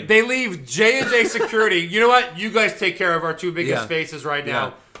the ring. They leave J&J Security. You know what? You guys take care of our 2 biggest Yeah. faces right now.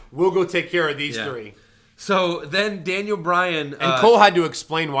 Yeah. We'll go take care of these Yeah. 3. So then Daniel Bryan... And Cole had to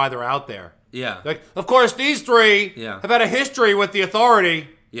explain why they're out there. Yeah. Like, of course, these three Yeah. have had a history with the Authority.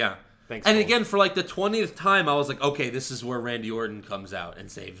 Yeah. Thanks, and Cole. again, for like the 20th time, I was like, okay, this is where Randy Orton comes out and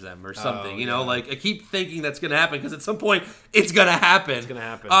saves them or something. You know, like I keep thinking that's going to happen because at some point it's going to happen. It's going to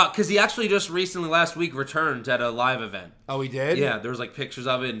happen. Because he actually just recently, last week, returned at a live event. Oh, he did? Yeah, there was like pictures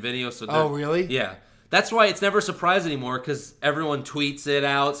of it and videos. So oh, really? Yeah. That's why it's never a surprise anymore because everyone tweets it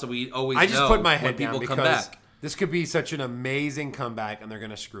out, so we always know I just put my head when down people come because back. this could be such an amazing comeback, and they're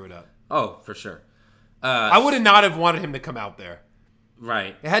going to screw it up. Oh, for sure. I would have not have wanted him to come out there.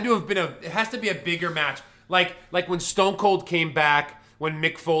 Right. It had to have been it has to be a bigger match. Like when Stone Cold came back when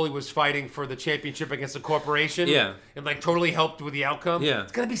Mick Foley was fighting for the championship against the Corporation. Yeah. And like totally helped with the outcome. Yeah.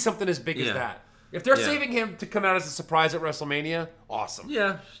 It's gonna be something as big as Yeah. that. If they're Yeah. saving him to come out as a surprise at WrestleMania, awesome.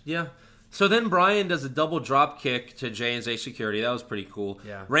 Yeah, yeah. So then Bryan does a double drop kick to J&J Security. That was pretty cool.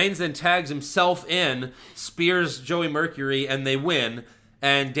 Yeah. Reigns then tags himself in, spears Joey Mercury, and they win.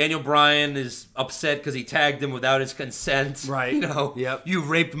 And Daniel Bryan is upset because he tagged him without his consent. Right. You know, Yep. You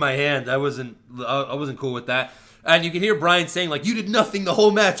raped my hand. I wasn't cool with that. And you can hear Bryan saying, like, you did nothing the whole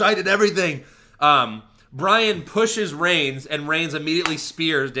match. I did everything. Bryan pushes Reigns, and Reigns immediately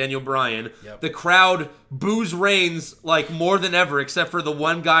spears Daniel Bryan. Yep. The crowd boos Reigns, like, more than ever, except for the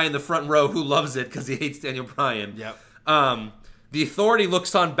one guy in the front row who loves it because he hates Daniel Bryan. Yep. The Authority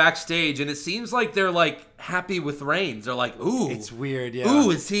looks on backstage, and it seems like they're, like, happy with Reigns. They're like, ooh. It's weird, yeah. Ooh,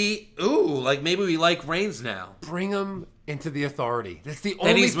 is he? Ooh, like, maybe we like Reigns now. Bring him into the Authority. That's the And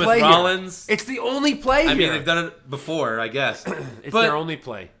only he's with play here. Rollins. It's the only play I here. mean, they've done it before, I guess. It's their only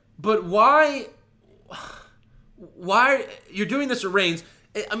play. But why you're doing this with Reigns?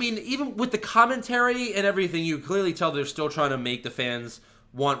 I mean, even with the commentary and everything, you clearly tell they're still trying to make the fans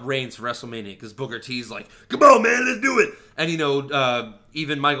want Reigns for WrestleMania because Booker T's like, come on, man, let's do it. And, you know,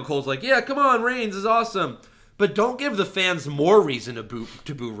 even Michael Cole's like, yeah, come on, Reigns is awesome. But don't give the fans more reason to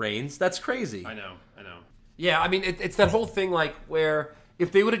boo Reigns. That's crazy. I know. Yeah, I mean, it's that whole thing like where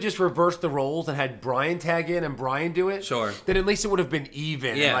if they would have just reversed the roles and had Bryan tag in and Bryan do it, Sure. then at least it would have been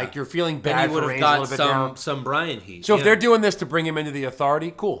even. Yeah. And like you're feeling Then bad he for would have Reigns a got little bit now. some Bryan heat. So if Yeah. they're doing this to bring him into the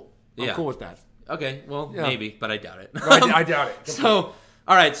Authority, cool. I'm Yeah. cool with that. Okay, well, Yeah. maybe, but I doubt it. I doubt it. So,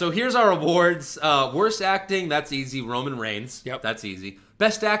 all right, so here's our awards. Worst acting, that's easy. Roman Reigns. Yep. That's easy.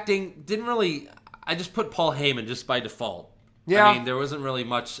 Best acting, didn't really... I just put Paul Heyman just by default. Yeah. I mean, there wasn't really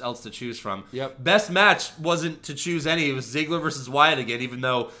much else to choose from. Yep. Best match wasn't to choose any. It was Ziggler versus Wyatt again, even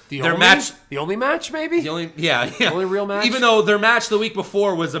though The their only match... the only match, maybe? The only real match? Even though their match the week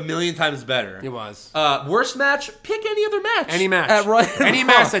before was a million times better. It was. Worst match? Pick any other match. Any match. At Royal Any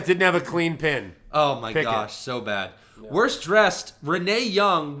Rumble. match that didn't have a clean pin. Oh my Pick gosh, it. so bad. Worst dressed, Renee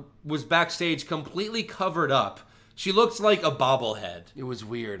Young was backstage completely covered up. She looks like a bobblehead. It was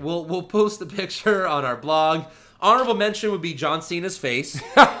weird. We'll post the picture on our blog. Honorable mention would be John Cena's face.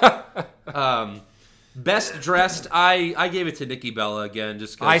 Best dressed, I gave it to Nikki Bella again.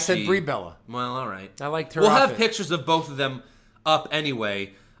 Just 'cause I said she- Brie Bella. Well, all right. I liked her We'll have outfit. pictures of both of them up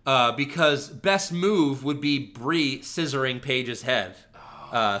anyway, because best move would be Brie scissoring Paige's head.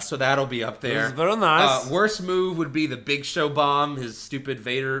 So that'll be up there. This is very nice. Worst move would be the Big Show bomb, his stupid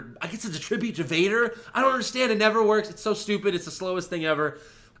Vader. I guess it's a tribute to Vader. I don't understand. It never works. It's so stupid. It's the slowest thing ever.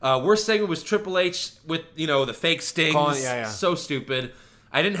 Worst segment was Triple H with, the fake stings. Yeah. So stupid.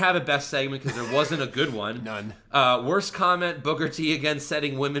 I didn't have a best segment because there wasn't a good one. None. Worst comment, Booker T again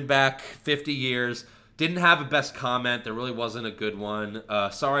setting women back 50 years. Didn't have a best comment. There really wasn't a good one.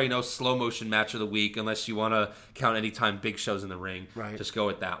 Sorry, no slow motion match of the week unless you want to count any time Big Show's in the ring. Right. Just go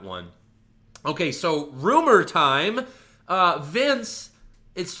with that one. Okay, so rumor time. Vince,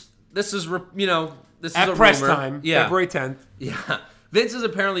 this is a At press rumor. time, Yeah. February 10th. Yeah. Vince is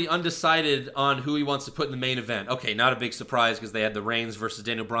apparently undecided on who he wants to put in the main event. Okay, not a big surprise because they had the Reigns versus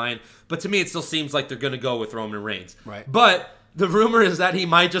Daniel Bryan. But to me, it still seems like they're going to go with Roman Reigns. Right. But the rumor is that he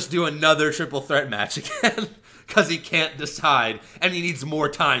might just do another triple threat match again because he can't decide and he needs more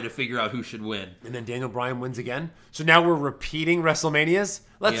time to figure out who should win. And then Daniel Bryan wins again. So now we're repeating WrestleManias?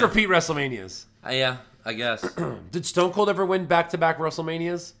 Let's Yeah. repeat WrestleManias. Yeah, I guess. Did Stone Cold ever win back-to-back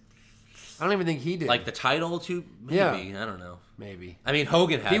WrestleManias? I don't even think he did. Like the title, too? Maybe. Yeah. I don't know. Maybe. I mean,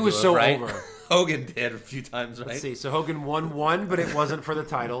 Hogan had He was to have, so right? over. Hogan did a few times, right? Let's see. So Hogan won one, but it wasn't for the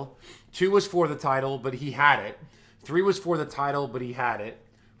title. 2 was for the title, but he had it. 3 was for the title, but he had it.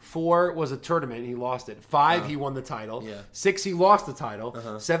 4 was a tournament. He lost it. 5, he won the title. Yeah. 6, he lost the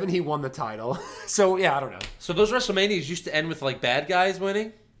title. 7, he won the title. So, yeah, I don't know. So those WrestleManias used to end with like bad guys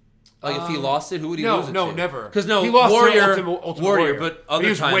winning? Like if he lost it, who would he lose it to? No, never. Because he lost to Warrior, Ultimate Warrior, Warrior. but He other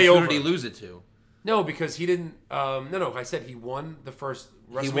was times, way who over. did he lose it to? No, because he didn't. No. I said he won the first.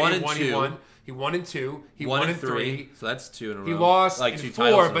 He won in 1, two. He won in 2. He One won and in 3. So that's 2 in a row. He lost like in 2 4,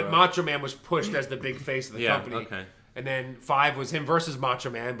 titles in a but row. Macho Man was pushed as the big face of the Yeah, company. okay. And then 5 was him versus Macho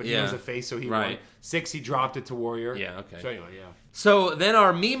Man, but he Yeah. was a face, so he Right. won. 6, he dropped it to Warrior. Yeah, okay. So anyway, yeah. So then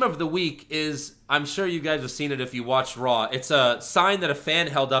our meme of the week is, I'm sure you guys have seen it if you watched Raw. It's a sign that a fan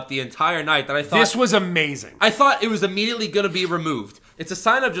held up the entire night that I thought... This was amazing. I thought it was immediately going to be removed. It's a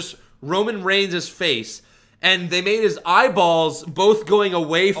sign of just Roman Reigns' face, and they made his eyeballs both going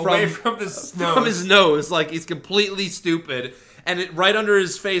away from his nose, like he's completely stupid. And it right under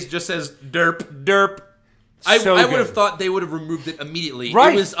his face just says derp, derp. I would have thought they would have removed it immediately.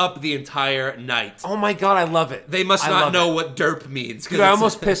 Right. It was up the entire night. Oh my god, I love it. They must not know what derp means. Dude, I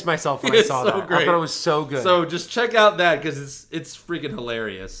almost pissed myself when I saw that. Great. I thought it was so good. So just check out that because it's freaking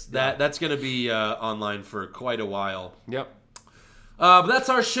hilarious. That's going to be online for quite a while. Yep. But that's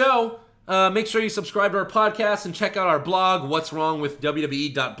our show. Make sure you subscribe to our podcast and check out our blog, What's Wrong with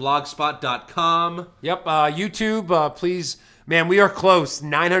WWE.blogspot.com. Yep. YouTube, please. Man, we are close.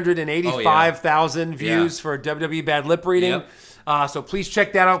 985,000 views for WWE Bad Lip Reading. Yep. So please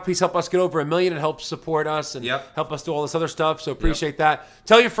check that out. Please help us get over 1 million. It helps support us and help us do all this other stuff. So appreciate that.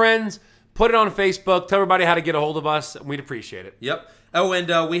 Tell your friends. Put it on Facebook. Tell everybody how to get a hold of us. We'd appreciate it. Yep. Oh,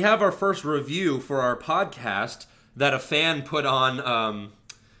 and we have our first review for our podcast that a fan put on.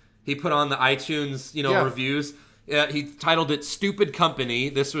 He put on the iTunes, reviews. He titled it "Stupid Company."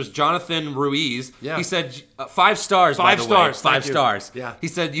 This was Jonathan Ruiz. Yeah. He said 5 stars. 5 stars. 5 stars. Yeah. He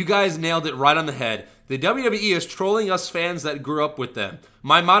said you guys nailed it right on the head. The WWE is trolling us fans that grew up with them.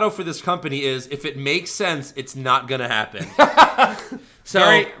 My motto for this company is: if it makes sense, it's not gonna happen. So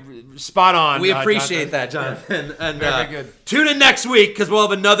very spot on. We appreciate that, Jonathan. Yeah. And very good. Tune in next week because we'll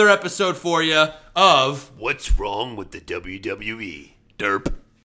have another episode for you of What's Wrong with the WWE? Derp.